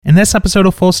In this episode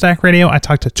of Full Stack Radio, I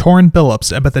talked to Torin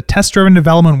Billups about the test-driven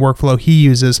development workflow he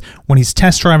uses when he's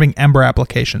test driving Ember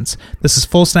applications. This is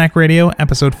Full Stack Radio,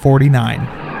 episode 49.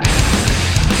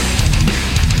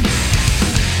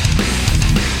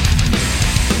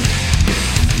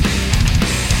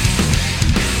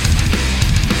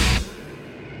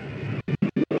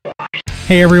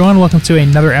 Hey everyone, welcome to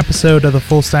another episode of the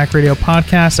Full Stack Radio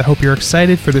podcast. I hope you're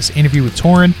excited for this interview with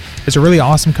Torin. It's a really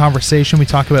awesome conversation. We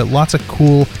talk about lots of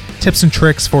cool tips and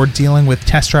tricks for dealing with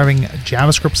test driving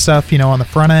JavaScript stuff, on the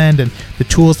front end, and the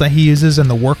tools that he uses and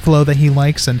the workflow that he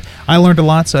likes. And I learned a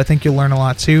lot, so I think you'll learn a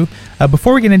lot too.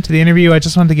 Before we get into the interview, I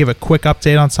just wanted to give a quick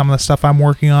update on some of the stuff I'm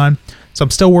working on. So I'm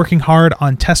still working hard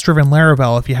on test-driven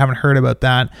Laravel if you haven't heard about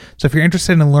that. So if you're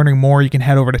interested in learning more, you can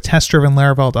head over to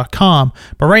testdrivenlaravel.com.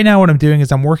 But right now what I'm doing is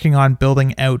I'm working on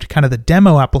building out kind of the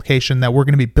demo application that we're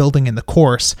going to be building in the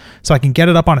course, so I can get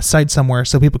it up on a site somewhere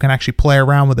so people can actually play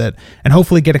around with it and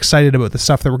hopefully get excited about the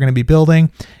stuff that we're going to be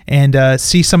building and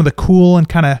see some of the cool and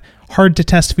kind of hard to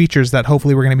test features that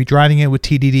hopefully we're going to be driving it with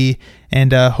TDD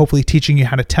and hopefully teaching you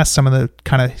how to test some of the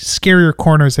kind of scarier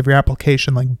corners of your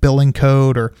application, like billing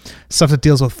code or stuff that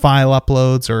deals with file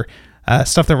uploads or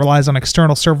stuff that relies on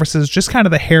external services, just kind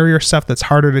of the hairier stuff that's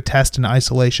harder to test in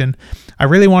isolation. I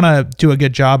really want to do a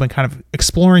good job in kind of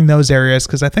exploring those areas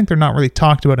because I think they're not really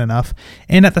talked about enough.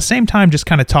 And at the same time, just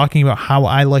kind of talking about how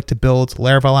I like to build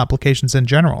Laravel applications in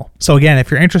general. So again,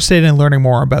 if you're interested in learning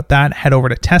more about that, head over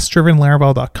to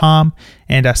testdrivenlaravel.com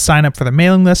and sign up for the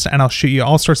mailing list, and I'll shoot you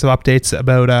all sorts of updates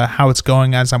about how it's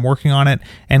going as I'm working on it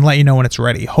and let you know when it's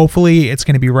ready. Hopefully it's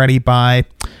going to be ready by,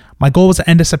 my goal was the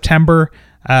end of September.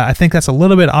 I think that's a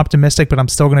little bit optimistic, but I'm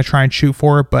still going to try and shoot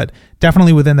for it, but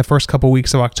definitely within the first couple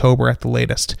weeks of October at the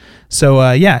latest.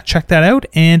 So check that out,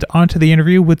 and on to the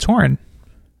interview with Torin.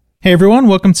 Hey everyone,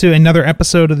 welcome to another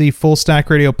episode of the Full Stack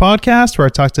Radio podcast, where I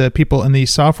talk to people in the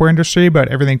software industry about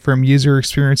everything from user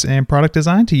experience and product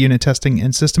design to unit testing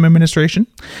and system administration.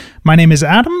 My name is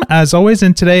Adam, as always,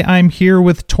 and today I'm here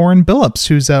with Torin Billups,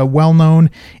 who's well known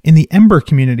in the Ember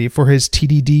community for his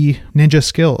TDD ninja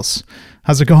skills.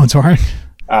 How's it going, Torin?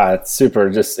 It's super.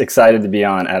 Just excited to be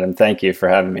on, Adam. Thank you for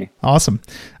having me. Awesome.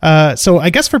 So I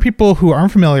guess for people who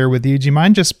aren't familiar with you, do you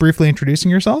mind just briefly introducing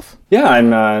yourself? Yeah,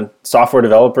 I'm a software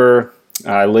developer.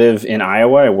 I live in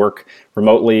Iowa. I work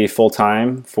remotely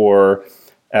full-time for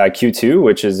Q2,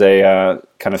 which is a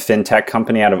kind of fintech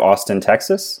company out of Austin,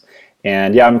 Texas.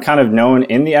 And yeah, I'm kind of known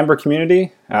in the Ember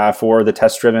community for the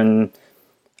test-driven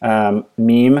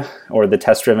meme or the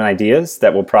test-driven ideas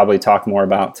that we'll probably talk more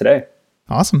about today.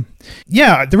 Awesome.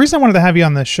 Yeah, the reason I wanted to have you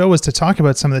on the show was to talk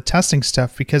about some of the testing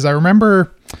stuff, because I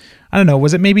remember, I don't know,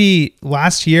 was it maybe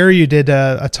last year you did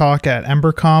a talk at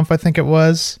EmberConf, I think it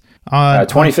was?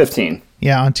 2015.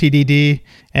 On TDD.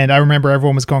 And I remember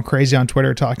everyone was going crazy on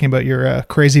Twitter talking about your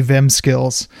crazy Vim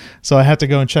skills. So I had to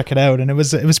go and check it out. And it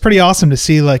was pretty awesome to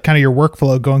see like kind of your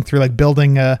workflow going through like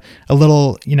building a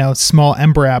little, small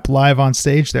Ember app live on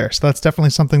stage there. So that's definitely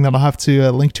something that I'll have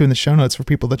to link to in the show notes for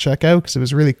people to check out, because it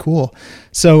was really cool.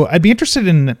 So I'd be interested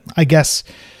in, I guess,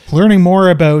 learning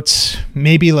more about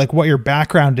maybe like what your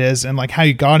background is and like how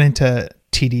you got into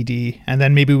TDD, and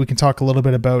then maybe we can talk a little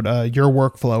bit about your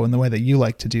workflow and the way that you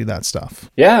like to do that stuff.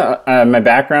 Yeah, my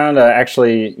background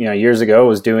actually, years ago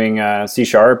was doing C#,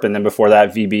 and then before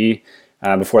that VB,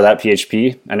 before that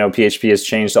PHP. I know PHP has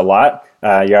changed a lot.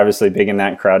 You're obviously big in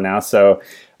that crowd now. So,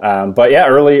 but yeah,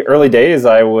 early days,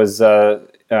 I was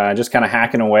just kind of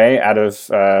hacking away out of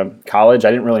college.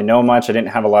 I didn't really know much. I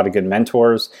didn't have a lot of good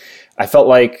mentors. I felt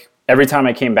like every time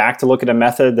I came back to look at a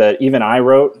method that even I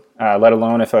wrote, let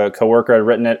alone if a coworker had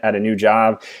written it at a new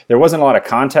job, there wasn't a lot of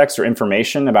context or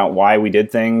information about why we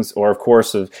did things, or of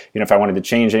course, if I wanted to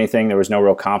change anything, there was no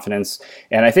real confidence.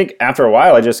 And I think after a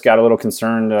while, I just got a little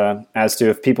concerned as to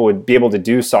if people would be able to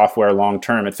do software long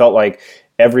term. It felt like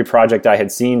every project I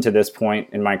had seen to this point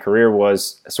in my career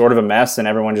was sort of a mess, and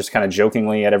everyone just kind of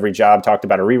jokingly at every job talked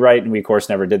about a rewrite, and we of course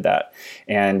never did that.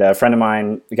 And a friend of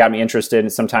mine got me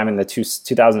interested sometime in the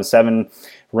 2007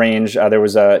 range. There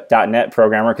was a .NET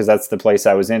programmer, because that's the place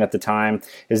I was in at the time.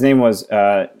 His name was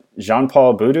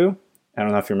Jean-Paul Boudou. I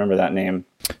don't know if you remember that name.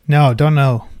 No, don't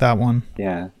know that one.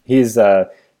 Yeah, he's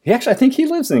He actually, I think he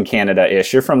lives in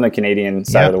Canada-ish. You're from the Canadian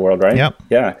side of the world, right? Yep.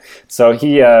 Yeah. So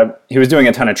he was doing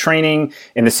a ton of training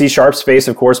in the C# space,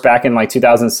 of course, back in like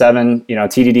 2007. You know,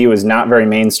 TDD was not very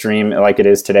mainstream like it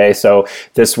is today. So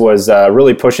this was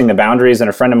really pushing the boundaries.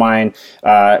 And a friend of mine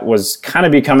was kind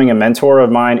of becoming a mentor of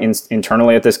mine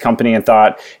internally at this company, and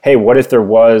thought, hey, what if there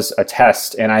was a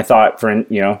test? And I thought, for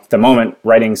the moment,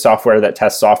 writing software that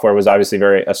tests software was obviously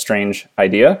a strange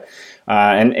idea.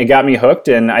 And it got me hooked.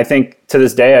 And I think to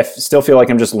this day, I still feel like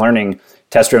I'm just learning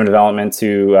test-driven development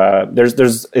to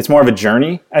it's more of a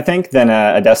journey, I think, than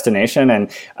a destination. And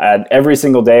every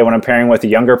single day when I'm pairing with a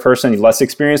younger person, less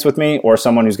experienced with me, or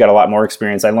someone who's got a lot more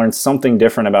experience, I learn something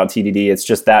different about TDD. It's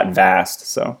just that vast.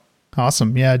 So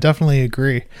awesome. Yeah, I definitely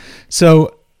agree.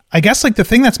 So I guess like the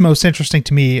thing that's most interesting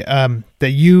to me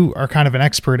that you are kind of an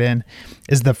expert in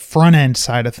is the front end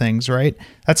side of things, right?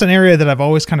 That's an area that I've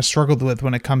always kind of struggled with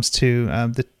when it comes to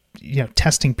the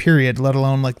testing period, let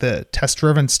alone like the test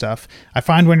driven stuff. I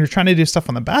find when you're trying to do stuff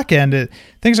on the back end,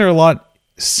 things are a lot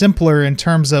simpler in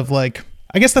terms of like,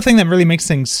 I guess the thing that really makes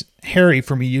things hairy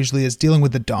for me usually is dealing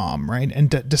with the DOM, right? And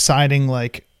deciding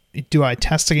like, do I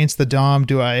test against the DOM?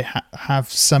 Do I have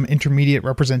some intermediate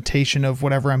representation of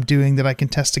whatever I'm doing that I can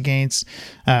test against?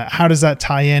 How does that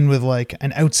tie in with like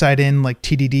an outside in like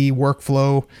TDD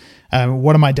workflow?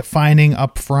 What am I defining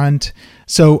up front?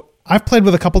 So I've played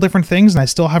with a couple different things and I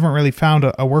still haven't really found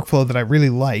a workflow that I really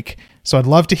like. So I'd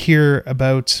love to hear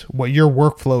about what your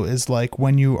workflow is like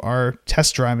when you are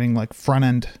test driving like front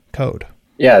end code.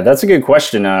 Yeah, that's a good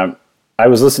question. I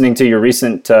was listening to your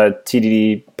recent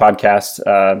TDD podcast,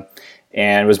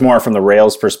 and it was more from the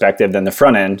Rails perspective than the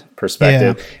front end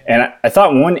perspective. Yeah. And I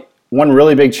thought one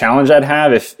really big challenge I'd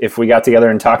have if we got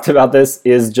together and talked about this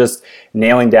is just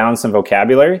nailing down some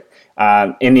vocabulary.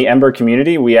 In the Ember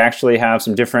community, we actually have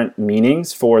some different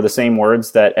meanings for the same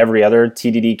words that every other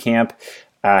TDD camp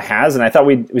has. And I thought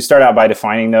we start out by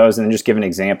defining those and then just give an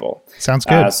example. Sounds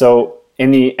good. So in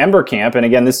the Ember camp, and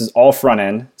again, this is all front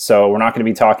end, so we're not going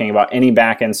to be talking about any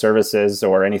back end services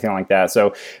or anything like that.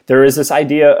 So there is this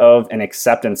idea of an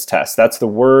acceptance test. That's the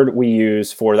word we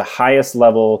use for the highest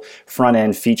level front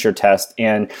end feature test.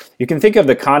 And you can think of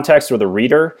the context or the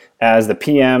reader as the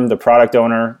PM, the product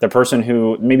owner, the person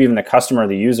who, maybe even the customer,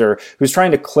 the user, who's trying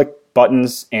to click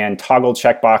buttons and toggle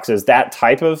checkboxes, that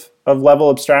type of level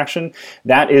abstraction.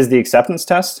 That is the acceptance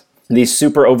test. The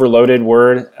super overloaded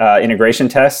word integration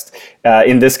test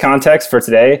in this context for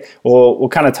today, we'll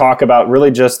kind of talk about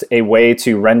really just a way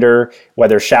to render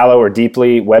whether shallow or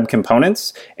deeply web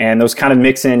components, and those kind of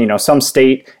mix in some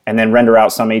state and then render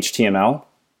out some HTML.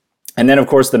 And then of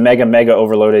course the mega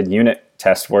overloaded unit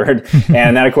test word,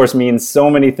 and that of course means so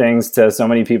many things to so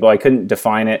many people. I couldn't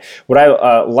define it. What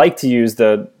I like to use,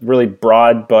 the really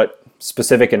broad but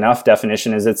specific enough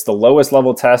definition, is it's the lowest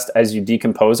level test as you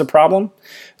decompose a problem.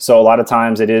 So a lot of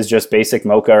times it is just basic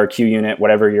Mocha or QUnit,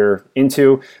 whatever you're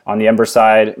into. On the Ember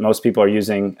side, most people are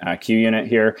using QUnit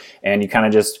here, and you kind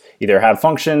of just either have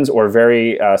functions or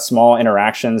very small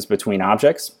interactions between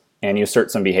objects, and you assert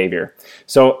some behavior.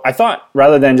 So I thought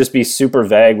rather than just be super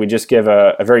vague, we just give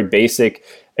a very basic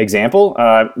example.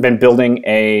 I've been building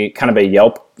a kind of a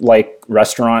Yelp-like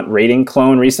restaurant rating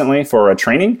clone recently for a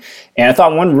training. And I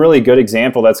thought one really good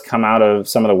example that's come out of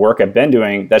some of the work I've been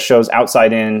doing that shows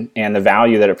outside in and the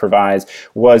value that it provides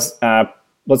was,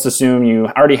 let's assume you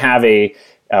already have a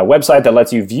website that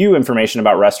lets you view information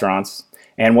about restaurants.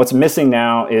 And what's missing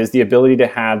now is the ability to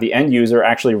have the end user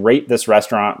actually rate this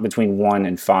restaurant between 1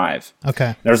 and 5.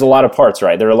 Okay. There's a lot of parts,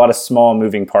 right? There are a lot of small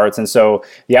moving parts. And so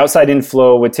the outside in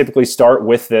flow would typically start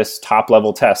with this top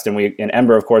level test. And in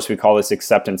Ember, of course, we call this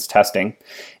acceptance testing.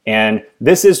 And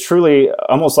this is truly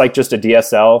almost like just a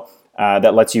DSL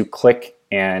that lets you click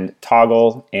and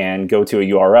toggle and go to a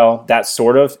URL, that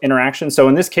sort of interaction. So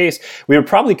in this case, we would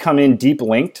probably come in deep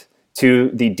linked to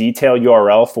the detail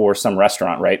URL for some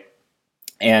restaurant, right?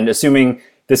 And assuming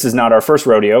this is not our first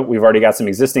rodeo, we've already got some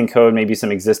existing code, maybe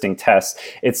some existing tests.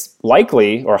 It's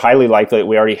likely or highly likely that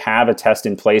we already have a test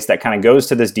in place that kind of goes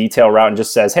to this detail route and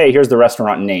just says, hey, here's the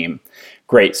restaurant name.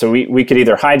 Great. So we could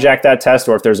either hijack that test,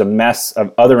 or if there's a mess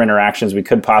of other interactions, we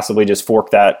could possibly just fork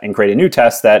that and create a new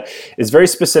test that is very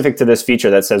specific to this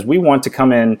feature that says we want to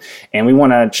come in and we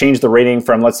want to change the rating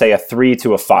from, let's say, a 3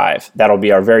 to a 5. That'll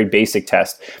be our very basic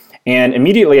test. And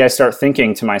immediately I start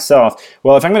thinking to myself,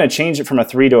 well, if I'm going to change it from a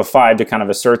 3 to a 5 to kind of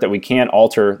assert that we can't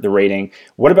alter the rating,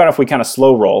 what about if we kind of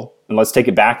slow roll, and let's take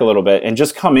it back a little bit and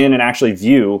just come in and actually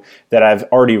view that I've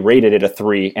already rated it a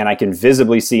 3, and I can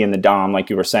visibly see in the DOM, like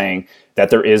you were saying,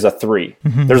 that there is a 3.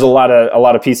 Mm-hmm. There's a lot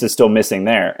of pieces still missing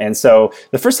there. And so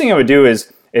the first thing I would do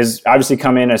is obviously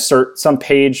come in, assert some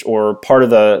page or part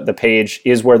of the page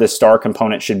is where the star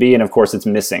component should be, and of course it's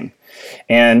missing.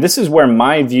 And this is where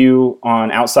my view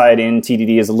on outside in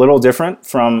TDD is a little different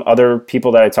from other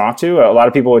people that I talk to. A lot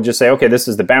of people would just say, okay, this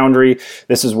is the boundary.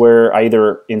 This is where I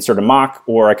either insert a mock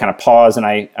or I kind of pause and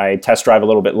I test drive a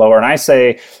little bit lower. And I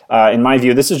say, in my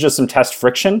view, this is just some test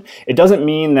friction. It doesn't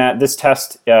mean that this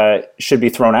test should be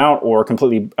thrown out or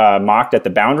completely mocked at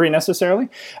the boundary necessarily.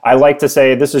 I like to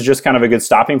say this is just kind of a good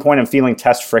stopping point. I'm feeling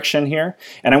test friction here.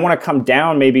 And I want to come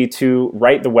down maybe to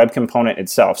write the web component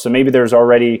itself. So maybe there's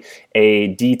already a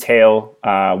detail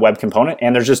web component,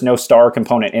 and there's just no star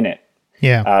component in it.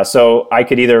 Yeah. So I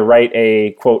could either write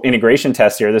a, quote, integration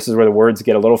test here. This is where the words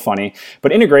get a little funny.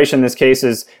 But integration in this case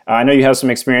is, I know you have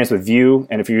some experience with Vue,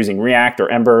 and if you're using React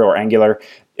or Ember or Angular,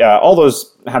 all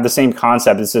those have the same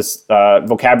concept. It's this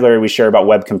vocabulary we share about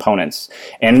web components.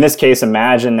 And in this case,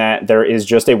 imagine that there is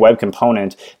just a web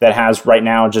component that has right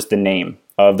now just the name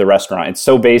of the restaurant. It's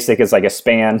so basic, it's like a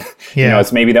span. Yeah.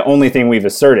 It's maybe the only thing we've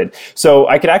asserted. So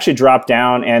I could actually drop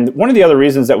down, and one of the other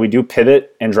reasons that we do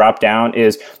pivot and drop down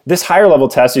is this higher level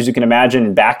test, as you can imagine,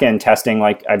 in back-end testing,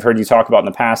 like I've heard you talk about in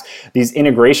the past, these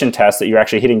integration tests that you're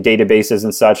actually hitting databases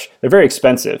and such, they're very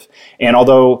expensive. And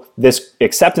although this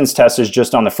acceptance test is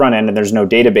just on the front end and there's no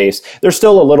database, they're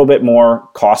still a little bit more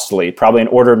costly, probably an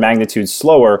order of magnitude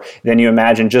slower than you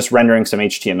imagine just rendering some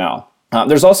HTML.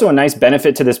 There's also a nice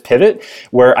benefit to this pivot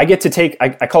where I get to take,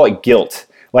 I call it guilt.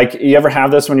 Like, you ever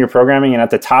have this when you're programming and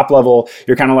at the top level,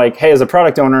 you're kind of like, hey, as a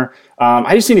product owner,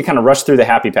 I just need to kind of rush through the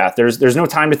happy path. There's no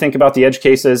time to think about the edge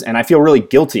cases, and I feel really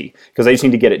guilty because I just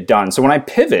need to get it done. So when I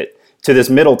pivot to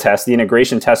this middle test, the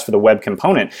integration test for the web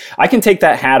component, I can take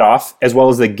that hat off as well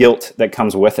as the guilt that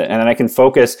comes with it. And then I can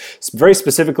focus very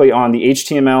specifically on the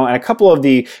HTML and a couple of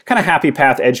the kind of happy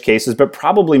path edge cases, but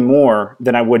probably more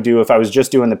than I would do if I was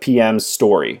just doing the PM's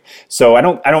story. So I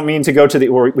don't mean to go to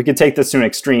or we could take this to an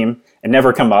extreme and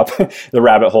never come up the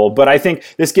rabbit hole. But I think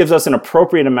this gives us an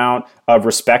appropriate amount of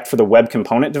respect for the web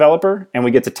component developer, and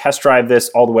we get to test drive this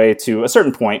all the way to a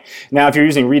certain point. Now, if you're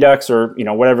using Redux or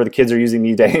whatever the kids are using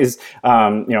these days,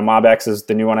 MobX is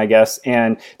the new one, I guess,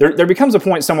 and there becomes a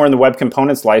point somewhere in the web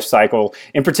components lifecycle,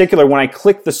 in particular when I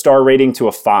click the star rating to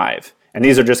a 5. And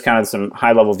these are just kind of some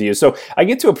high-level views. So I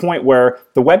get to a point where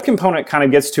the web component kind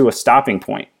of gets to a stopping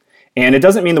point. And it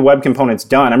doesn't mean the web component's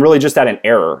done. I'm really just at an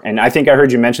error. And I think I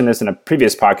heard you mention this in a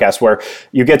previous podcast where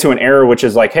you get to an error which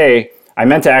is like, hey, I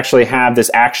meant to actually have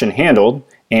this action handled,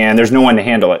 and there's no one to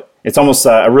handle it. It's almost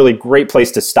a really great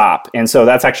place to stop. And so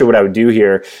that's actually what I would do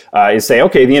here is say,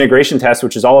 okay, the integration test,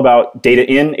 which is all about data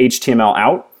in, HTML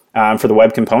out, for the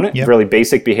web component, really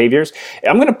basic behaviors.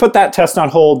 I'm going to put that test on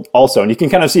hold also. And you can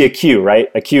kind of see a queue, right?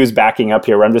 A queue is backing up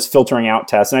here where I'm just filtering out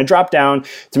tests. And I drop down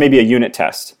to maybe a unit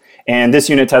test. And this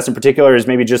unit test in particular is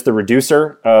maybe just the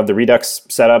reducer of the Redux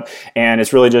setup. And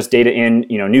it's really just data in,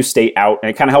 new state out. And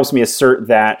it kind of helps me assert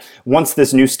that once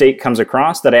this new state comes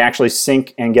across, that I actually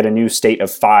sync and get a new state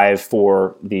of 5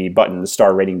 for the button, the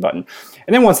star rating button.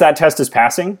 And then once that test is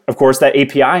passing, of course, that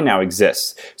API now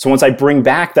exists. So once I bring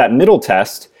back that middle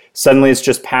test, suddenly it's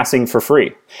just passing for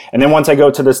free. And then once I go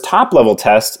to this top level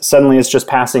test, suddenly it's just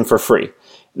passing for free.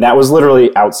 And that was literally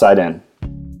outside in.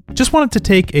 Just wanted to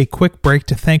take a quick break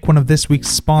to thank one of this week's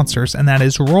sponsors, and that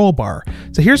is Rollbar.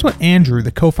 So here's what Andrew,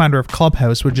 the co-founder of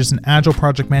Clubhouse, which is an agile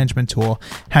project management tool,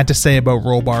 had to say about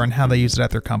Rollbar and how they use it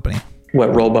at their company. What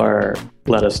Rollbar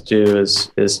let us do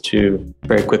is to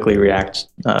very quickly react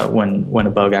when a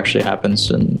bug actually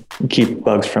happens and keep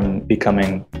bugs from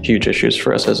becoming huge issues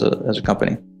for us as a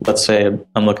company. Let's say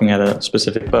I'm looking at a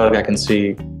specific bug, I can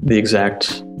see the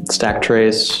exact stack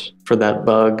trace for that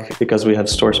bug. Because we have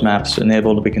source maps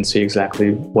enabled, we can see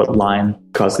exactly what line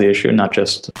caused the issue, not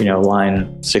just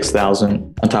line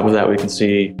 6,000. On top of that, we can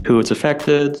see who it's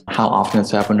affected, how often it's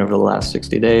happened over the last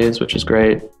 60 days, which is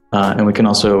great. And we can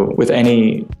also, with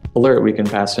any alert, we can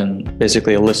pass in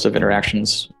basically a list of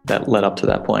interactions that led up to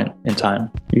that point in time.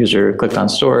 User clicked on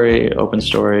story, opened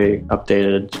story,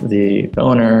 updated the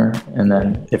owner, and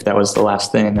then if that was the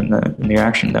last thing in the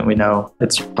interaction, then we know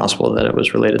it's possible that it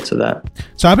was related to that.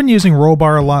 So I've been using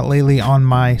Rollbar a lot lately on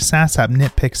my SaaS app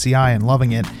Nitpick CI and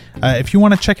loving it. If you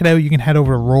want to check it out, you can head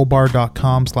over to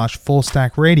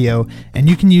rollbar.com/fullstackradio, and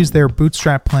you can use their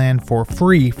Bootstrap plan for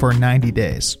free for 90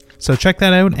 days. So check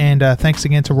that out, and thanks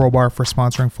again to Rollbar for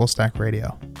sponsoring Full Stack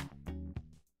Radio.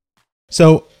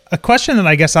 So a question that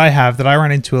I guess I have that I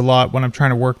run into a lot when I'm trying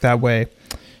to work that way,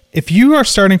 if you are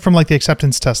starting from like the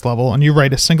acceptance test level and you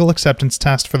write a single acceptance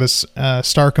test for this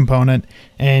star component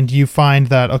and you find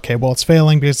that, okay, well, it's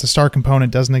failing because the star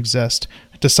component doesn't exist,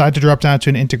 decide to drop down to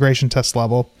an integration test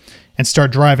level and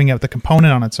start driving out the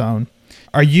component on its own,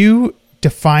 are you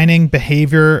defining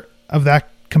behavior of that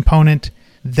component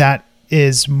that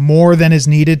is more than is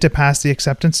needed to pass the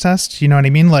acceptance test? You know what I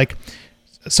mean? Like,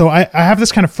 so I have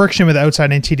this kind of friction with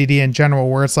outside and TDD in general,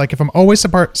 where it's like, if I'm always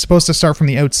supposed to start from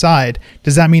the outside,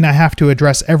 does that mean I have to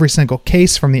address every single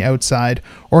case from the outside?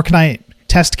 Or can I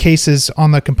test cases on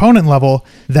the component level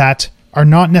that are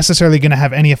not necessarily going to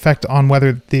have any effect on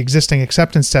whether the existing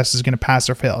acceptance test is going to pass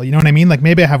or fail. You know what I mean? Like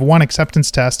maybe I have one acceptance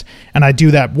test and I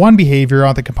do that one behavior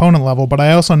on the component level, but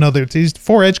I also know that these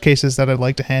 4 edge cases that I'd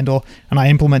like to handle, and I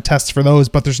implement tests for those,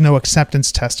 but there's no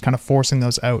acceptance test kind of forcing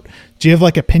those out. Do you have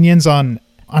like opinions on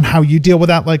how you deal with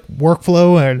that like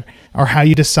workflow, or how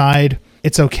you decide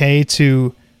it's okay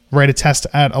to write a test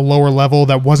at a lower level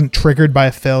that wasn't triggered by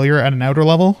a failure at an outer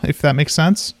level, if that makes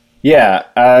sense? Yeah,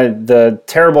 the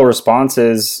terrible response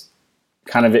is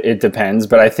kind of it depends,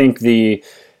 but I think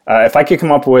if I could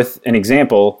come up with an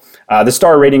example, the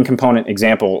star rating component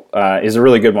example is a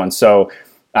really good one. So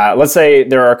let's say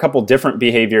there are a couple different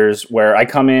behaviors where I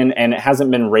come in and it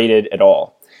hasn't been rated at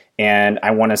all, and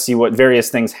I want to see what various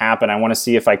things happen. I want to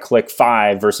see if I click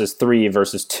 5 versus 3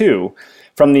 versus 2.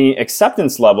 From the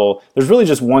acceptance level, there's really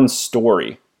just one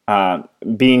story.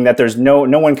 Being that there's no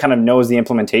one kind of knows the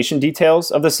implementation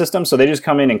details of the system, so they just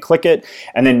come in and click it,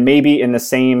 and then maybe in the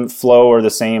same flow or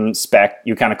the same spec,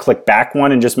 you kind of click back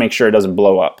one and just make sure it doesn't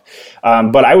blow up.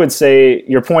 But I would say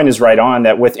your point is right on,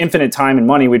 that with infinite time and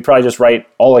money, we'd probably just write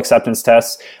all acceptance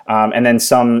tests and then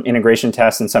some integration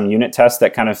tests and some unit tests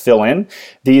that kind of fill in.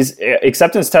 These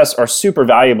acceptance tests are super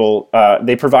valuable.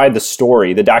 They provide the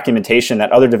story, the documentation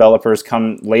that other developers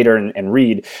come later and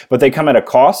read, but they come at a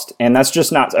cost, and that's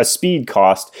just not a speed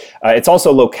cost. It's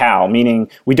also locale, meaning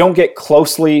we don't get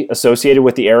closely associated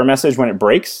with the error message when it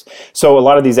breaks. So a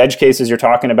lot of these edge cases you're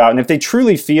talking about, and if they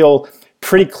truly feel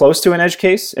pretty close to an edge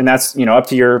case, and that's up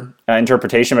to your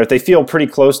interpretation, but if they feel pretty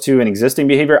close to an existing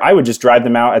behavior, I would just drive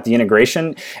them out at the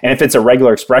integration. And if it's a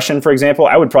regular expression, for example,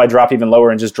 I would probably drop even lower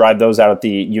and just drive those out at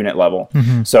the unit level.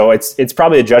 Mm-hmm. So it's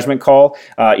probably a judgment call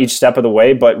each step of the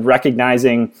way, but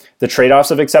recognizing the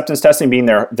trade-offs of acceptance testing being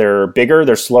they're bigger,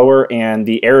 they're slower, and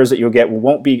the errors that you'll get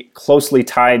won't be closely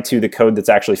tied to the code that's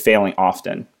actually failing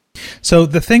often. So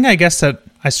the thing I guess that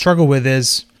I struggle with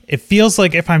is it feels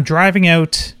like if I'm driving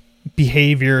out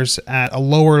behaviors at a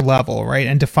lower level, right,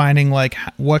 and defining like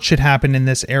what should happen in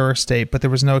this error state, but there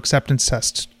was no acceptance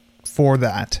test for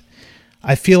that,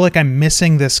 I feel like I'm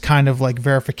missing this kind of like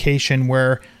verification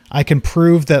where I can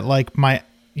prove that like my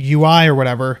UI or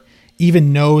whatever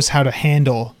even knows how to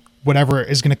handle whatever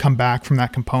is going to come back from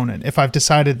that component. If I've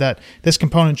decided that this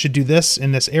component should do this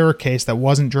in this error case that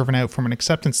wasn't driven out from an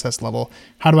acceptance test level,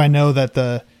 how do I know that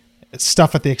the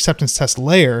stuff at the acceptance test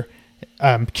layer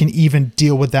can even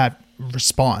deal with that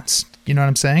response? You know what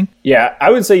I'm saying? Yeah,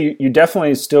 I would say you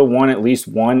definitely still want at least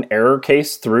one error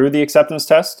case through the acceptance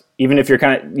test. Even if you're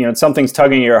kind of, something's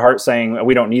tugging at your heart saying,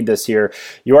 we don't need this here,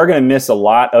 you are going to miss a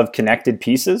lot of connected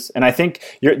pieces. And I think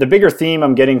the bigger theme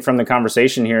I'm getting from the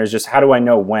conversation here is just how do I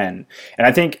know when? And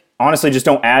I think, honestly, just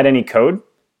don't add any code.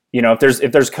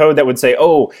 If there's code that would say,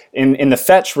 in the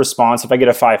fetch response, if I get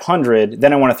a 500,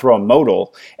 then I want to throw a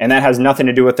modal, and that has nothing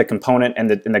to do with the component and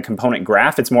the component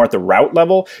graph. It's more at the route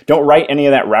level. Don't write any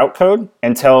of that route code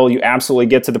until you absolutely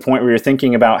get to the point where you're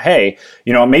thinking about, hey,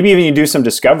 maybe even you do some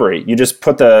discovery. You just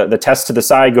put the test to the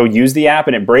side, go use the app,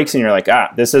 and it breaks, and you're like,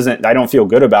 I don't feel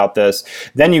good about this.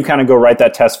 Then you kind of go write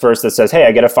that test first that says, hey,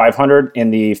 I get a 500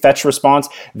 in the fetch response.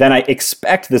 Then I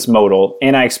expect this modal,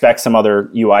 and I expect some other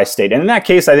UI state. And in that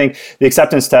case, I think the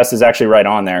acceptance test is actually right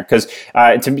on there, because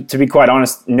to be quite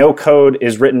honest, no code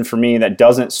is written for me that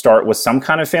doesn't start with some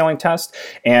kind of failing test.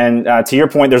 And to your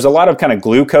point, there's a lot of kind of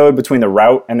glue code between the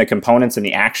route and the components and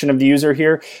the action of the user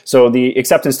here. So the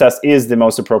acceptance test is the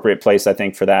most appropriate place, I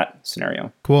think, for that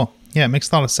scenario. Cool. Yeah, it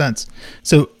makes a lot of sense.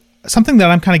 So something that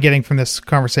I'm kind of getting from this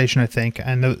conversation, I think,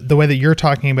 and the way that you're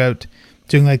talking about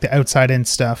doing like the outside in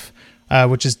stuff,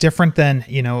 which is different than,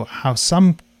 how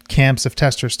some camps of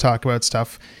testers talk about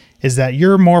stuff, is that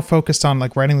you're more focused on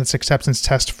like writing this acceptance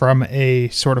test from a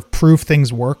sort of prove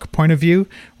things work point of view,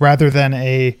 rather than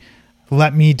a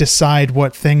let me decide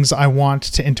what things I want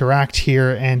to interact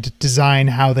here and design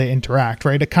how they interact,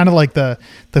 right? It kind of like the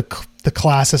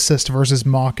classicist versus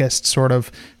mockist sort of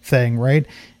thing, right?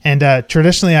 And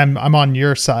traditionally, I'm on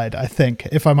your side, I think,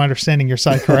 if I'm understanding your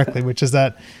side correctly, which is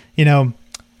that,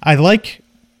 I like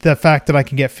the fact that I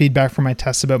can get feedback from my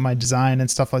tests about my design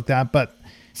and stuff like that, but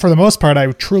for the most part,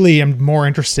 I truly am more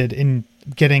interested in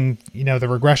getting, the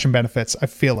regression benefits, I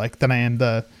feel like, than I am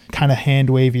the kind of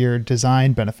hand-wavier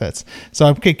design benefits. So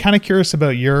I'm kind of curious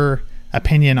about your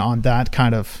opinion on that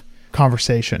kind of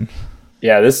conversation.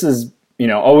 Yeah, this is,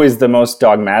 always the most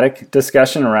dogmatic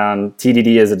discussion around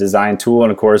TDD as a design tool.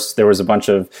 And of course, there was a bunch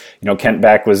of, Kent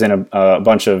Beck was in a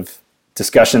bunch of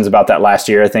discussions about that last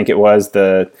year. I think it was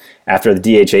after the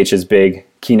DHH's big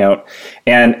keynote.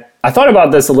 And I thought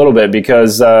about this a little bit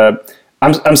because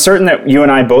I'm certain that you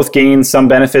and I both gain some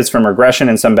benefits from regression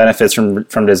and some benefits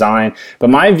from design,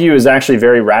 but my view is actually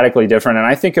very radically different. And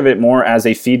I think of it more as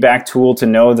a feedback tool to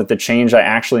know that the change I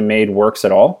actually made works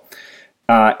at all.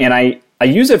 And I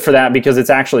use it for that because it's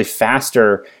actually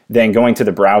faster than going to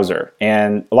the browser.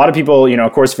 And a lot of people,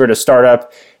 of course, if you're at a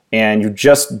startup and you're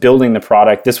just building the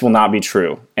product, this will not be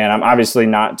true. And I'm obviously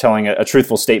not telling a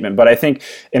truthful statement, but I think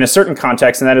in a certain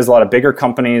context, and that is a lot of bigger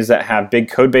companies that have big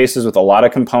code bases with a lot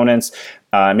of components,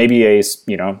 maybe a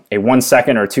 1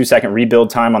 second or 2 second rebuild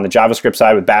time on the JavaScript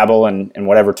side with Babel and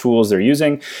whatever tools they're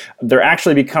using, there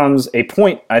actually becomes a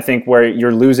point, I think, where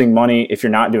you're losing money if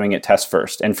you're not doing it test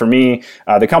first. And for me,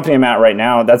 the company I'm at right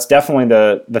now, that's definitely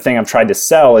the thing I've tried to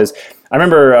sell is, I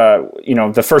remember,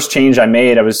 the first change I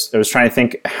made, I was trying to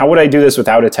think, how would I do this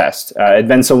without a test? It had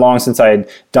been so long since I had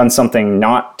done something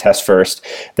not test first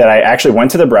that I actually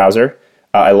went to the browser,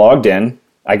 I logged in,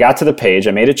 I got to the page,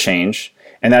 I made a change,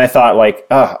 and then I thought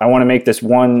I want to make this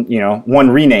one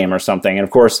rename or something. And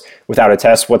of course, without a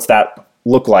test, what's that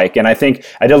look like? And I think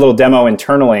I did a little demo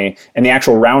internally, and the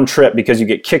actual round trip, because you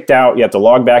get kicked out, you have to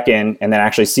log back in and then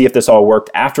actually see if this all worked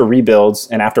after rebuilds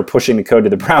and after pushing the code to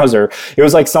the browser. It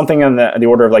was like something on the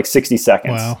order of 60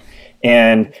 seconds. Wow.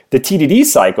 And the TDD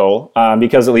cycle,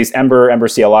 because at least Ember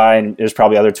CLI, and there's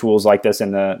probably other tools like this in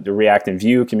the React and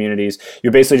Vue communities, you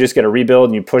basically just get a rebuild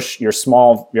and you push your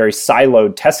small, very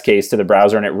siloed test case to the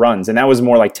browser and it runs. And that was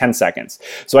more like 10 seconds.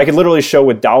 So I could literally show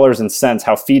with dollars and cents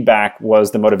how feedback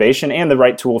was the motivation and the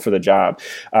right tool for the job.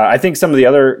 I think some of the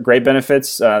other great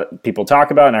benefits people talk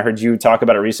about, and I heard you talk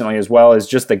about it recently as well, is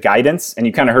just the guidance. And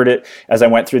you kind of heard it as I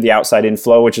went through the outside in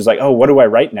flow, which is what do I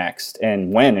write next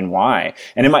and when and why?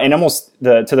 And almost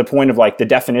to the point of the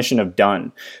definition of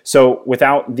done. So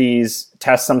without these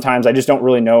tests, sometimes I just don't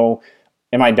really know,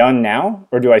 am I done now?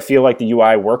 Or do I feel like the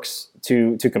UI works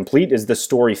to complete? Is the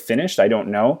story finished? I don't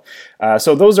know.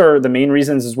 So those are the main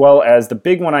reasons, as well as the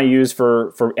big one I use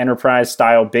for enterprise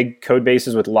style big code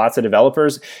bases with lots of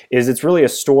developers is it's really a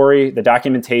story, the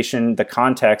documentation, the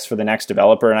context for the next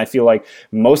developer. And I feel like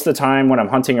most of the time when I'm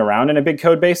hunting around in a big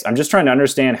code base, I'm just trying to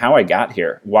understand how I got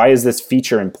here. Why is this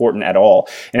feature important at all?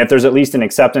 And if there's at least an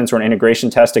acceptance or an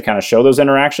integration test to kind of show those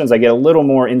interactions, I get a little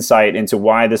more insight into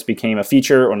why this became a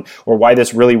feature or why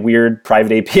this really weird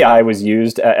private API was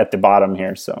used at the bottom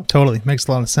here. So totally makes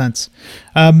a lot of sense.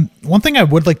 One thing I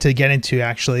would like to get into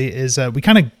actually is we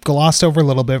kind of glossed over a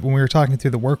little bit when we were talking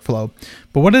through the workflow,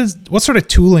 but what sort of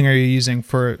tooling are you using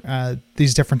for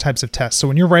these different types of tests? So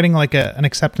when you're writing an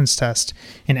acceptance test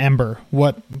in Ember,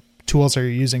 what tools are you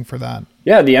using for that?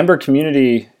 Yeah, the Ember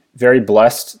community, very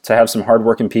blessed to have some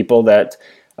hardworking people that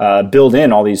build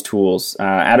in all these tools.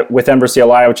 With Ember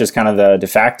CLI, which is kind of the de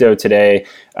facto today,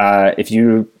 if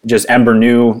you just Ember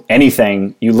new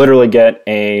anything, you literally get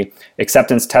a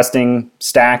acceptance testing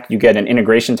stack, you get an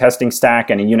integration testing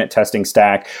stack, and a unit testing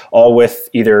stack, all with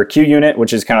either QUnit,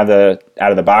 which is kind of the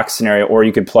out-of-the-box scenario, or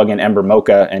you could plug in Ember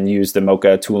Mocha and use the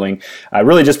Mocha tooling. It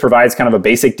really just provides kind of a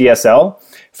basic DSL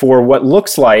for what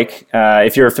looks like,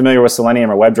 if you're familiar with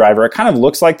Selenium or WebDriver, it kind of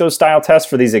looks like those style tests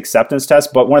for these acceptance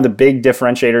tests. But one of the big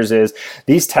differentiators is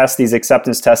these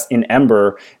acceptance tests in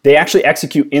Ember, they actually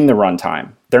execute in the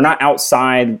runtime. They're not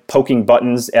outside poking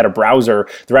buttons at a browser.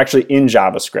 They're actually in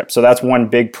JavaScript. So that's one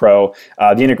big pro.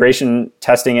 The integration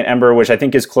testing in Ember, which I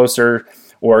think is closer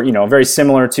or very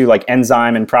similar to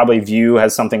Enzyme, and probably Vue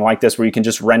has something like this where you can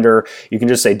just render, you can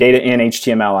just say data in,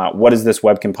 HTML out. What does this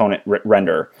web component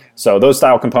render? So those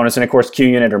style components, and of course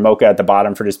QUnit or Mocha at the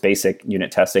bottom for just basic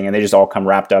unit testing, and they just all come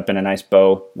wrapped up in a nice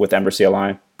bow with Ember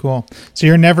CLI. Cool. So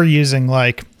you're never using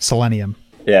Selenium?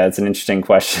 Yeah, it's an interesting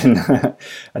question.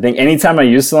 I think anytime I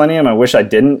use Selenium, I wish I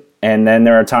didn't. And then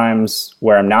there are times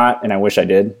where I'm not, and I wish I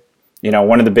did.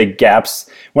 One of the big gaps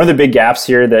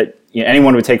here that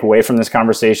anyone would take away from this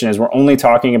conversation is we're only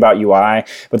talking about UI,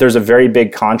 but there's a very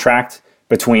big contract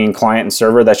between client and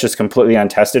server that's just completely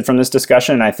untested from this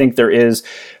discussion. And I think there is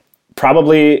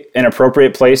probably an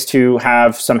appropriate place to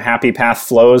have some happy path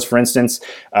flows. For instance,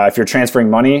 if you're transferring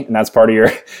money and that's part of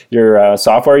your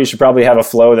software, you should probably have a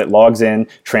flow that logs in,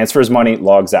 transfers money,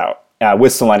 logs out.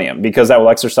 With Selenium, because that will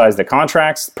exercise the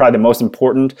contracts, probably the most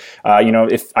important.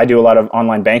 If I do a lot of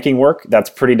online banking work, that's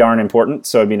pretty darn important.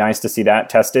 So it'd be nice to see that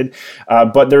tested.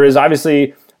 But there is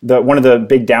obviously one of the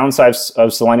big downsides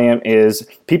of Selenium is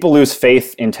people lose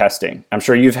faith in testing. I'm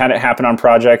sure you've had it happen on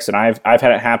projects, and I've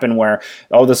had it happen where,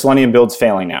 the Selenium build's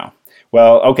failing now.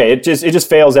 Well, okay, it just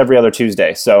fails every other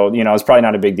Tuesday. So, it's probably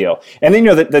not a big deal. And then,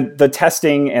 the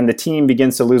testing and the team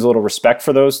begins to lose a little respect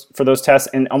for those tests,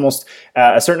 and almost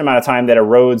a certain amount of time that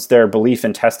erodes their belief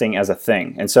in testing as a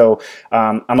thing. And so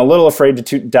I'm a little afraid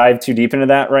to dive too deep into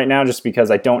that right now, just because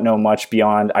I don't know much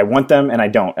beyond I want them and I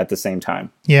don't at the same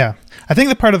time. Yeah. I think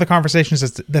the part of the conversation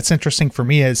that's interesting for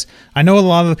me is I know a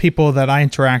lot of the people that I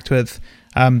interact with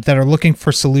that are looking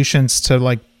for solutions to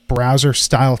like browser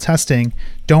style testing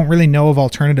don't really know of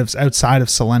alternatives outside of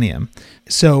Selenium.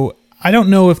 So I don't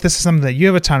know if this is something that you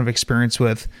have a ton of experience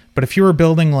with, but if you were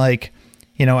building like,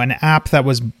 an app that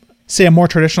was, say, a more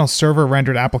traditional server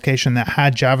rendered application that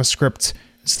had JavaScript,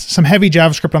 some heavy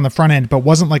JavaScript on the front end, but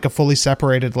wasn't like a fully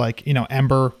separated, like,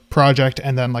 Ember project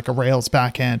and then like a Rails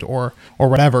backend or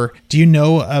whatever. Do you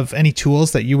know of any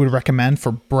tools that you would recommend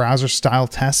for browser style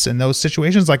tests in those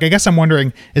situations? Like, I guess I'm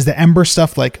wondering, is the Ember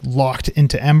stuff like locked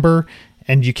into Ember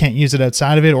and you can't use it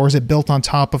outside of it? Or is it built on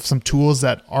top of some tools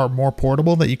that are more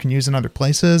portable that you can use in other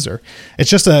places? Or it's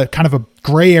just a kind of a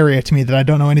gray area to me that I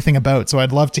don't know anything about. So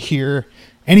I'd love to hear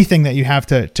anything that you have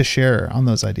to share on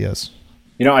those ideas.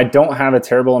 I don't have a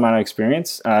terrible amount of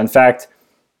experience. In fact,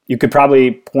 you could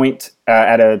probably point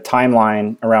at a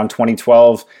timeline around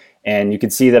 2012, and you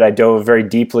could see that I dove very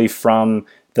deeply from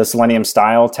the Selenium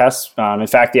style tests. In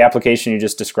fact, the application you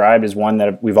just described is one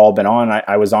that we've all been on.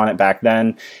 I was on it back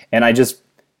then, and I just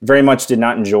very much did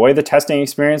not enjoy the testing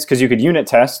experience, because you could unit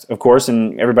test, of course,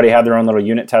 and everybody had their own little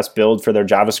unit test build for their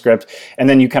JavaScript. And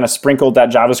then you kind of sprinkled that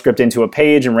JavaScript into a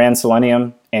page and ran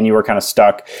Selenium, and you were kind of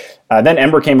stuck. Then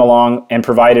Ember came along and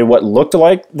provided what looked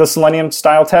like the Selenium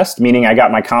style test, meaning I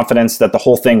got my confidence that the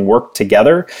whole thing worked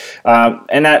together.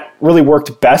 And that really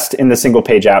worked best in the single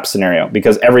page app scenario,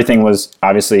 because everything was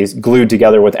obviously glued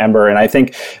together with Ember. And I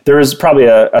think there is probably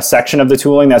a section of the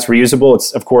tooling that's reusable.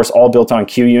 It's, of course, all built on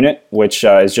QUnit, which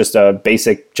is just a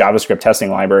basic JavaScript testing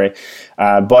library.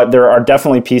 But there are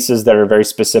definitely pieces that are very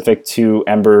specific to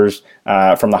Ember's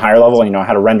from the higher level,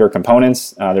 how to render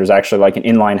components. There's actually like an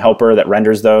inline helper that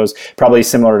renders those, probably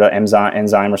similar to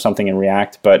Enzyme or something in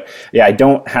React. But yeah, I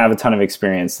don't have a ton of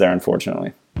experience there,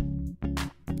 unfortunately.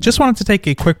 Just wanted to take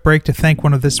a quick break to thank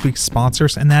one of this week's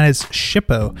sponsors, and that is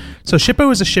Shippo. So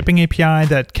Shippo is a shipping API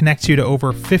that connects you to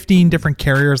over 15 different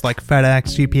carriers like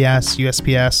FedEx, UPS,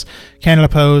 USPS, Canada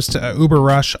Post,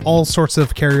 UberRush, all sorts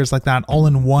of carriers like that, all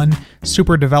in one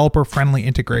super developer-friendly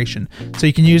integration. So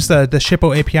you can use the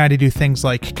Shippo API to do things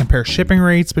like compare shipping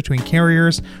rates between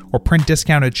carriers, or print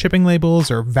discounted shipping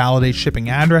labels, or validate shipping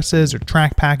addresses, or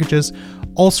track packages,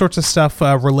 all sorts of stuff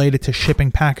related to shipping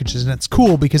packages. And it's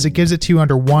cool because it gives it to you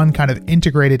under one kind of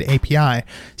integrated API.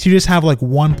 So you just have like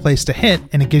one place to hit,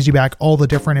 and it gives you back all the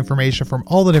different information from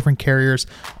all the different carriers,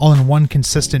 all in one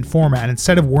consistent format,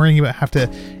 instead of worrying about have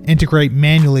to integrate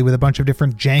manually with a bunch of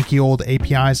different janky old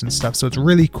APIs and stuff. So it's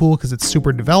really cool because it's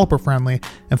super developer friendly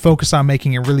and focused on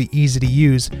making it really easy to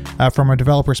use from a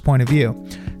developer's point of view.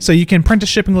 So you can print a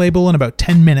shipping label in about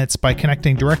 10 minutes by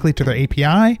connecting directly to their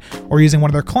API or using one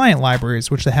of their client libraries,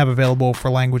 which they have available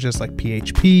for languages like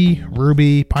PHP,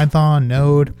 Ruby, Python,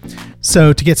 Node.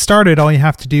 So to get started, all you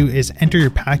have to do is enter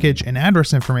your package and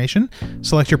address information,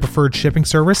 select your preferred shipping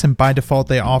service, and by default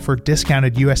they offer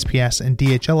discounted USPS and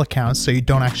DHL accounts, so you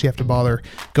don't actually have to bother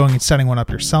going and setting one up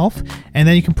yourself, and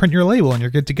then you can print your label and you're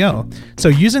good to go. So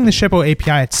using the Shippo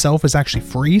API itself is actually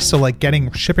free, so like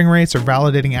getting shipping rates or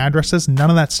validating addresses, none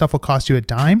of that stuff will cost you a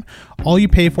dime. All you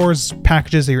pay for is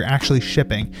packages that you're actually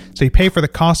shipping. So you pay for the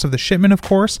cost of the shipment, of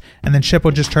course, and then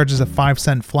Shippo just charges a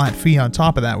 5-cent flat fee on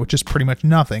top of that, which is pretty much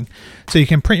nothing. So you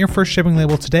can print your first shipping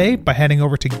label today by heading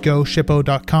over to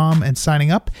goshippo.com and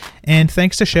signing up. And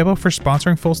thanks to Shippo for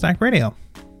sponsoring Full Stack Radio.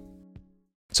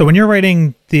 So when you're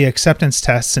writing the acceptance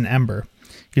tests in Ember,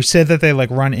 you said that they like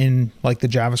run in like the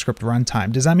JavaScript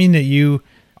runtime. Does that mean that you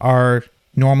are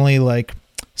normally like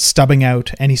stubbing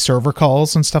out any server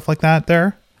calls and stuff like that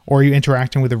there? Or are you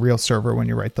interacting with a real server when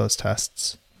you write those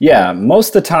tests? Yeah,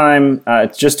 most of the time,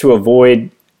 it's just to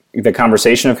avoid the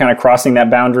conversation of kind of crossing that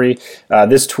boundary.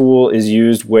 This tool is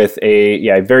used with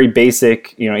a very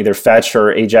basic, either fetch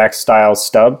or Ajax style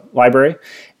stub library.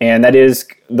 And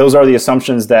those are the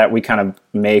assumptions that we kind of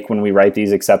make when we write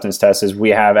these acceptance tests. Is we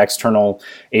have external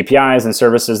APIs and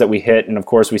services that we hit, and of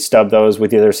course we stub those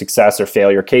with either success or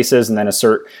failure cases, and then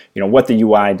assert, what the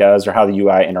UI does or how the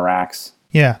UI interacts.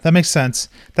 Yeah, that makes sense.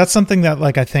 That's something that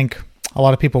I think a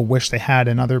lot of people wish they had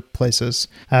in other places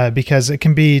because it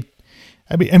can be,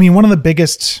 one of the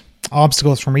biggest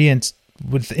obstacles for me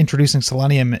with introducing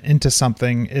Selenium into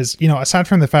something is, aside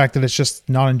from the fact that it's just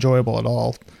not enjoyable at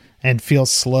all, and feels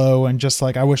slow and just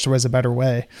like, I wish there was a better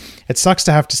way. It sucks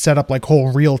to have to set up like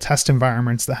whole real test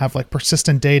environments that have like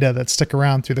persistent data that stick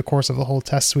around through the course of the whole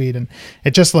test suite. And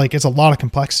it just like, it's a lot of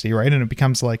complexity, right? And it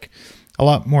becomes like a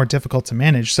lot more difficult to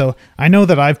manage. So I know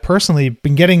that I've personally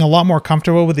been getting a lot more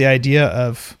comfortable with the idea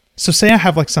of, so say I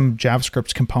have like some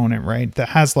JavaScript component, right, that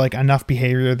has like enough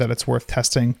behavior that it's worth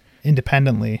testing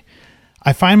independently.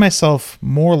 I find myself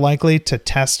more likely to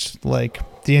test like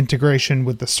the integration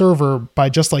with the server by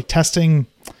just like testing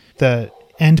the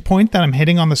endpoint that I'm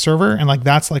hitting on the server. And like,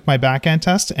 that's like my backend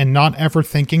test, and not ever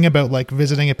thinking about like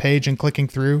visiting a page and clicking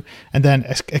through and then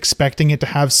expecting it to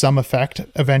have some effect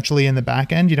eventually in the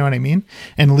backend. You know what I mean?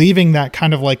 And leaving that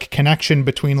kind of like connection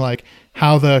between like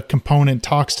how the component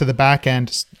talks to the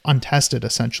backend untested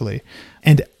essentially.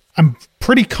 And I'm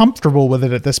pretty comfortable with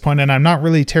it at this point, and I'm not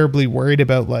really terribly worried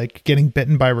about like getting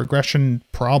bitten by regression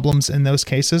problems in those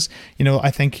cases. You know,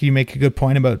 I think you make a good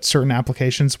point about certain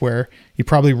applications where you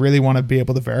probably really want to be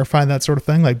able to verify that sort of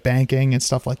thing, like banking and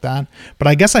stuff like that. But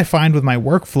I guess I find with my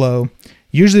workflow,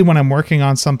 usually when I'm working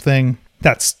on something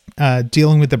that's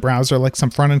dealing with the browser, like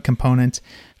some front-end component,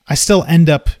 I still end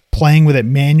up playing with it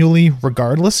manually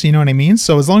regardless, you know what I mean?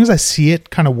 So as long as I see it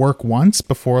kind of work once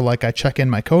before like I check in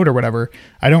my code or whatever,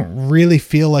 I don't really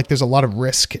feel like there's a lot of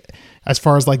risk as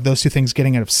far as like those two things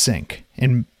getting out of sync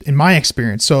in my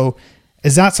experience. So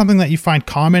is that something that you find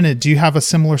common? And do you have a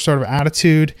similar sort of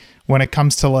attitude when it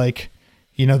comes to like,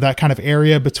 you know, that kind of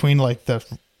area between like the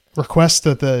requests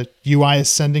that the UI is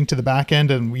sending to the backend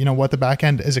and, you know, what the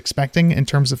backend is expecting in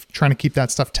terms of trying to keep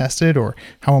that stuff tested, or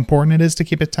how important it is to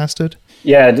keep it tested?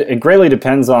 Yeah, it greatly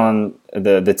depends on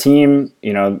the team.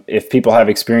 You know, if people have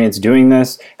experience doing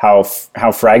this, how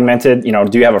fragmented. You know,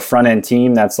 do you have a front end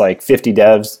team that's like 50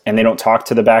 devs and they don't talk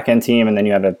to the back end team, and then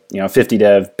you have a 50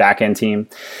 dev back end team?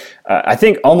 I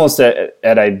think almost at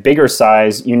a bigger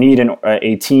size, you need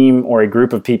a team or a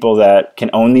group of people that can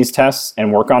own these tests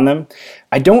and work on them.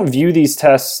 I don't view these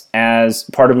tests as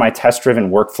part of my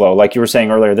test-driven workflow. Like you were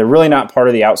saying earlier, they're really not part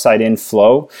of the outside-in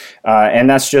flow. And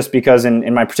that's just because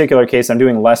in my particular case, I'm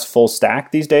doing less full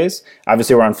stack these days.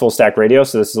 Obviously, we're on full stack radio,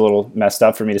 so this is a little messed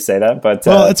up for me to say that. But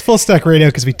well, it's full stack radio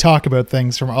because we talk about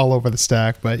things from all over the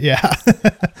stack, but yeah.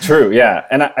 True, yeah.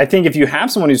 And I think if you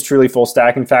have someone who's truly full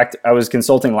stack, in fact, I was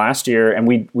consulting last year, and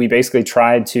we basically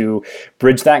tried to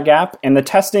bridge that gap. And the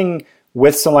testing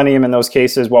with Selenium in those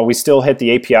cases, while we still hit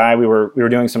the API, we were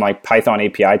doing some like Python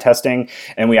API testing,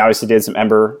 and we obviously did some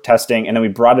Ember testing, and then we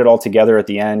brought it all together at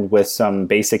the end with some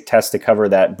basic tests to cover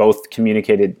that both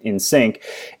communicated in sync.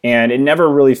 And it never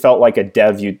really felt like a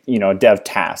dev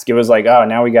task. It was like, oh,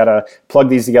 now we got to plug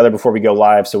these together before we go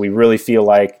live, so we really feel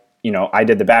like, you know, I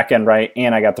did the back end right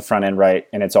and I got the front end right,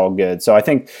 and it's all good. So I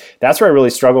think that's where I really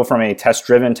struggle from a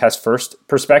test-driven, test-first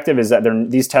perspective, is that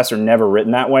these tests are never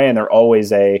written that way, and they're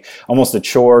always almost a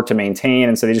chore to maintain,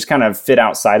 and so they just kind of fit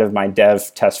outside of my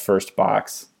dev test-first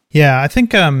box. Yeah, I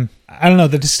think I don't know,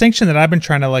 the distinction that I've been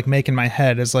trying to like make in my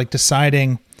head is like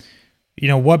deciding, you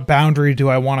know, what boundary do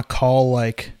I want to call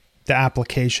like the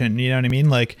application? You know what I mean?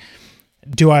 Like,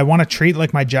 do I want to treat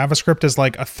like my JavaScript as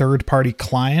like a third-party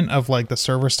client of like the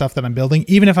server stuff that I'm building,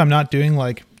 even if I'm not doing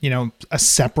like, you know, a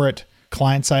separate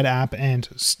client-side app and,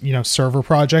 you know, server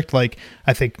project? Like,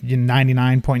 I think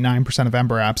 99.9% of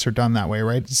Ember apps are done that way,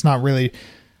 right? It's not really,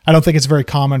 I don't think it's very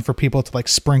common for people to like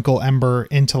sprinkle Ember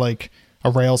into like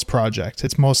a Rails project.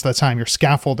 It's most of the time you're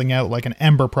scaffolding out like an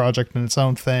Ember project in its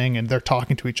own thing, and they're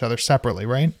talking to each other separately,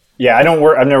 right? Yeah,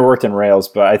 I've never worked in Rails,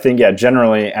 but I think,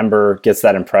 generally Ember gets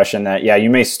that impression that, you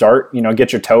may start,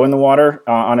 get your toe in the water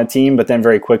on a team, but then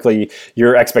very quickly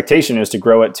your expectation is to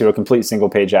grow it to a complete single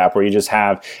page app where you just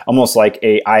have almost like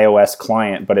a iOS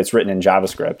client, but it's written in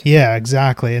JavaScript. Yeah,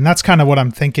 exactly. And that's kind of what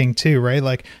I'm thinking too, right?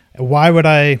 Like, why would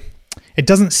it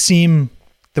doesn't seem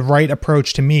the right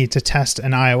approach to me to test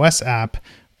an iOS app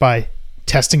by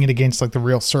testing it against like the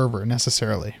real server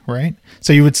necessarily, right?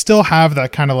 So you would still have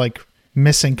that kind of like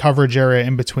missing coverage area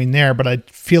in between there, but I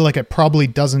feel like it probably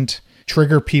doesn't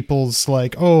trigger people's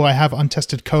like, oh, I have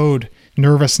untested code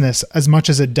nervousness as much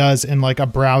as it does in like a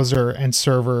browser and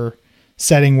server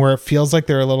setting where it feels like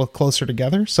they're a little closer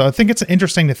together. So I think it's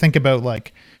interesting to think about,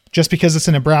 like, just because it's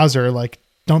in a browser, like,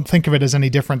 don't think of it as any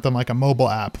different than like a mobile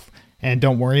app, and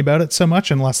don't worry about it so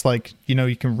much unless like,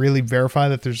 you can really verify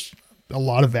that there's a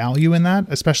lot of value in that,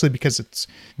 especially because it's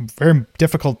very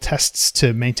difficult tests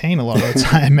to maintain a lot of the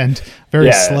time and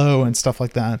very slow and stuff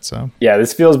like that. So yeah,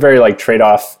 this feels very like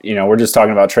trade-off. We're just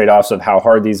talking about trade-offs of how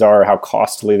hard these are, how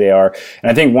costly they are.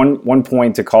 And I think one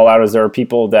point to call out is there are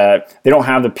people that they don't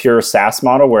have the pure SaaS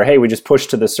model where, hey, we just push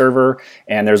to the server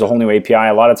and there's a whole new API.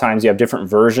 A lot of times you have different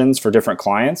versions for different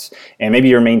clients, and maybe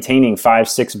you're maintaining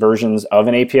 5-6 versions of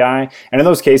an API. And in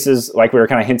those cases, like we were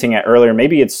kind of hinting at earlier,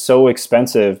 maybe it's so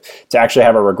expensive to actually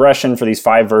have a regression for these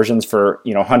 5 versions for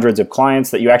hundreds of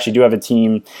clients that you actually do have a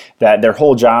team that their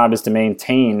whole job is to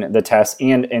maintain the tests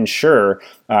and ensure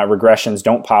regressions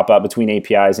don't pop up between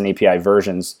APIs and API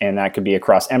versions. And that could be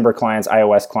across Ember clients,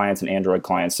 iOS clients, and Android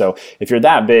clients. So if you're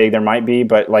that big, there might be,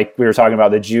 but like we were talking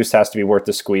about, the juice has to be worth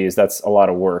the squeeze. That's a lot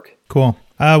of work. Cool.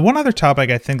 One other topic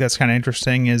I think that's kind of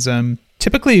interesting is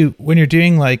typically when you're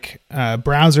doing like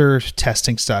browser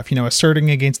testing stuff, asserting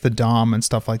against the DOM and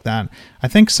stuff like that, I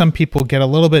think some people get a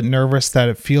little bit nervous that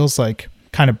it feels like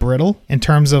kind of brittle in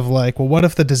terms of like, well, what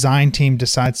if the design team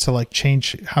decides to like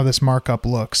change how this markup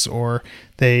looks, or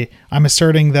I'm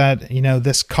asserting that,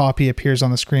 this copy appears on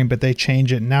the screen, but they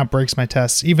change it and now it breaks my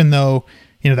tests, even though,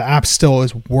 the app still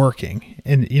is working.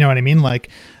 And you know what I mean? Like,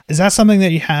 is that something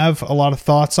that you have a lot of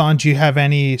thoughts on? Do you have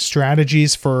any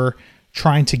strategies for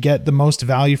trying to get the most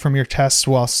value from your tests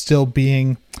while still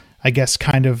being, I guess,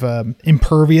 kind of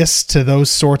impervious to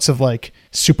those sorts of like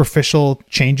superficial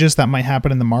changes that might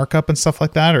happen in the markup and stuff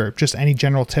like that, or just any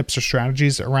general tips or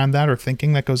strategies around that or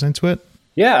thinking that goes into it?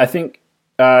 Yeah, I think,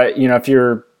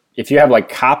 if you have like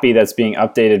copy that's being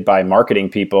updated by marketing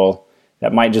people,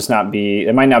 that might just not be,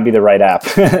 it might not be the right app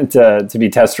to be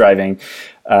test driving.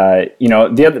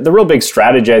 The real big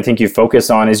strategy I think you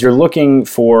focus on is you're looking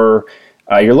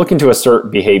to assert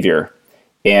behavior.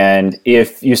 And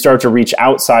if you start to reach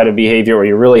outside of behavior, or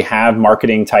you really have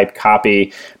marketing type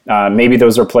copy, maybe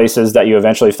those are places that you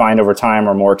eventually find over time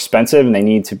are more expensive and they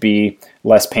need to be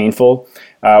less painful.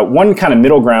 One kind of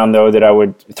middle ground, though, that I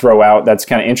would throw out that's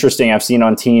kind of interesting I've seen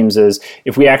on teams is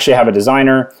if we actually have a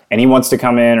designer and he wants to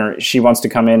come in or she wants to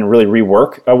come in and really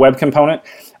rework a web component,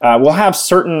 we'll have a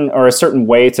certain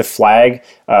way to flag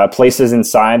places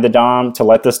inside the DOM to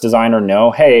let this designer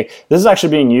know, hey, this is actually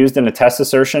being used in a test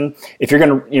assertion. If you're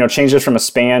going to change this from a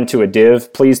span to a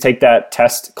div, please take that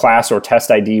test class or test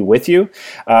ID with you.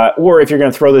 Or if you're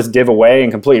going to throw this div away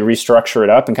and completely restructure it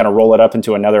up and kind of roll it up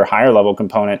into another higher level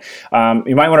component,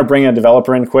 you might want to bring a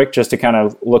developer in quick just to kind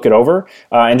of look it over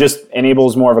and just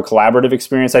enables more of a collaborative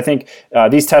experience. I think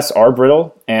these tests are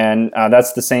brittle, and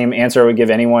that's the same answer I would give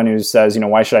anyone who says,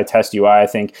 why should I test UI? I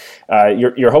think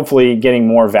you're hopefully getting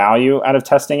more value out of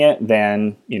testing it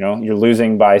than you're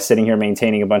losing by sitting here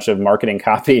maintaining a bunch of marketing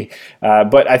copy.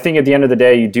 But I think at the end of the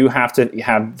day, you do have to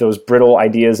have those brittle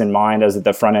ideas in mind as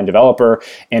the front end developer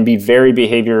and be very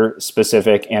behavior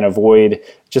specific and avoid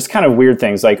just kind of weird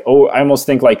things like, I almost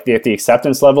think like at the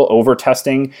acceptance level, over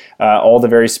testing all the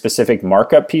very specific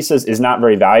markup pieces is not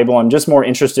very valuable. I'm just more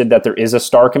interested that there is a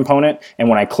star component, and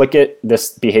when I click it,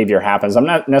 this behavior happens. I'm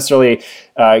not necessarily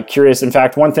curious. In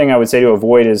fact, one thing I would say to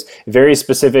avoid is very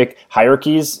specific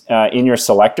hierarchies in your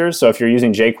selectors. So if you're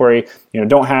using jQuery,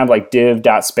 don't have like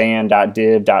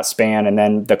div.span.div.span and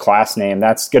then the class name.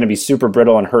 That's going to be super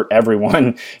brittle and hurt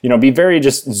everyone. Be very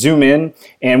just zoom in.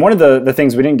 And one of the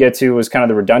things we didn't get to was kind of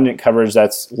the redundant coverage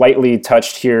that's lightly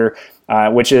touched here,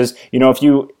 which is,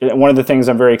 one of the things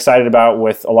I'm very excited about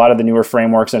with a lot of the newer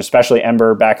frameworks, and especially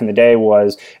Ember back in the day,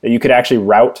 was that you could actually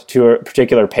route to a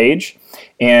particular page.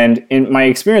 And in my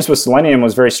experience with Selenium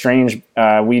was very strange.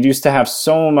 We used to have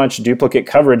so much duplicate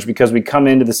coverage because we come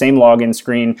into the same login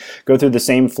screen, go through the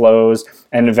same flows,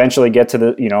 and eventually get to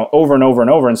the, over and over and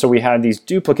over. And so we had these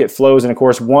duplicate flows. And of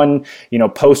course, one,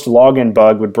 post login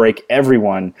bug would break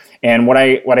everyone. And what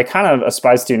I kind of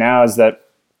aspire to now is that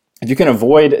if you can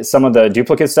avoid some of the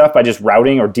duplicate stuff by just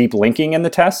routing or deep linking in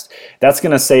the test, that's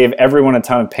going to save everyone a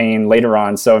ton of pain later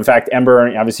on. So in fact,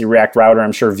 Ember, obviously React Router,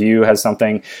 I'm sure Vue has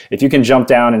something. If you can jump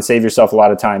down and save yourself a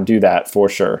lot of time, do that for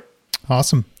sure.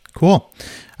 Awesome. Cool.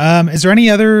 Is there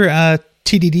any other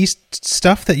TDD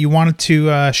stuff that you wanted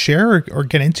to share or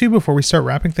get into before we start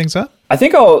wrapping things up? I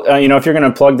think I'll, if you're going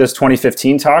to plug this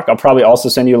 2015 talk, I'll probably also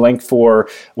send you a link for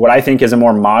what I think is a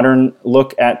more modern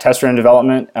look at test-driven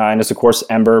development. And it's, of course,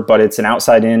 Ember, but it's an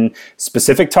outside-in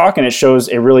specific talk, and it shows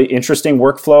a really interesting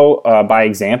workflow by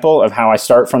example of how I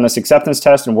start from this acceptance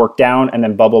test and work down and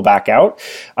then bubble back out.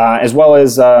 As well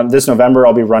as this November,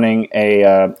 I'll be running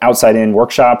a outside-in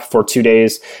workshop for 2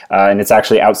 days, and it's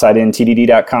actually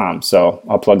outsideinTDD.com. So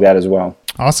I'll plug that as well.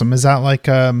 Awesome. Is that like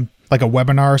a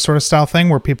webinar sort of style thing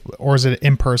where people, or is it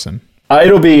in person?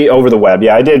 It'll be over the web.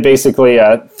 Yeah, I did basically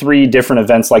 3 different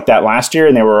events like that last year,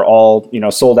 and they were all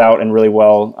sold out and really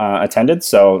well attended.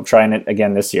 So trying it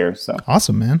again this year. So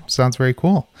awesome, man! Sounds very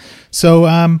cool. So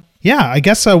yeah, I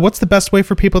guess what's the best way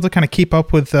for people to kind of keep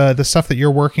up with the stuff that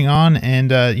you're working on,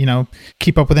 and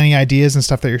keep up with any ideas and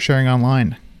stuff that you're sharing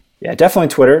online? Yeah, definitely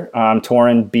Twitter.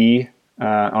 Torin B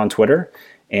on Twitter.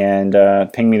 And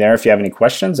ping me there if you have any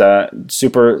questions.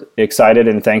 Super excited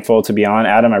and thankful to be on.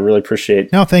 Adam, I really appreciate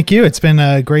it. No, thank you. It's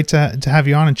been great to have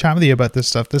you on and chat with you about this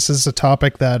stuff. This is a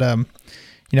topic that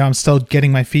I'm still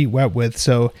getting my feet wet with.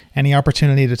 So any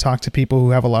opportunity to talk to people who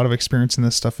have a lot of experience in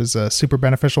this stuff is super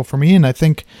beneficial for me, and I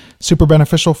think super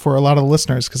beneficial for a lot of the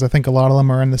listeners, because I think a lot of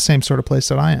them are in the same sort of place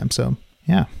that I am. So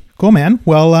yeah. Cool, man.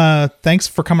 Well, thanks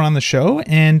for coming on the show.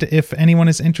 And if anyone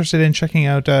is interested in checking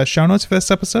out show notes for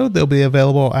this episode, they'll be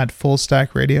available at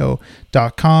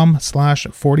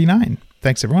fullstackradio.com/49.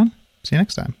 Thanks, everyone. See you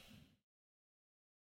next time.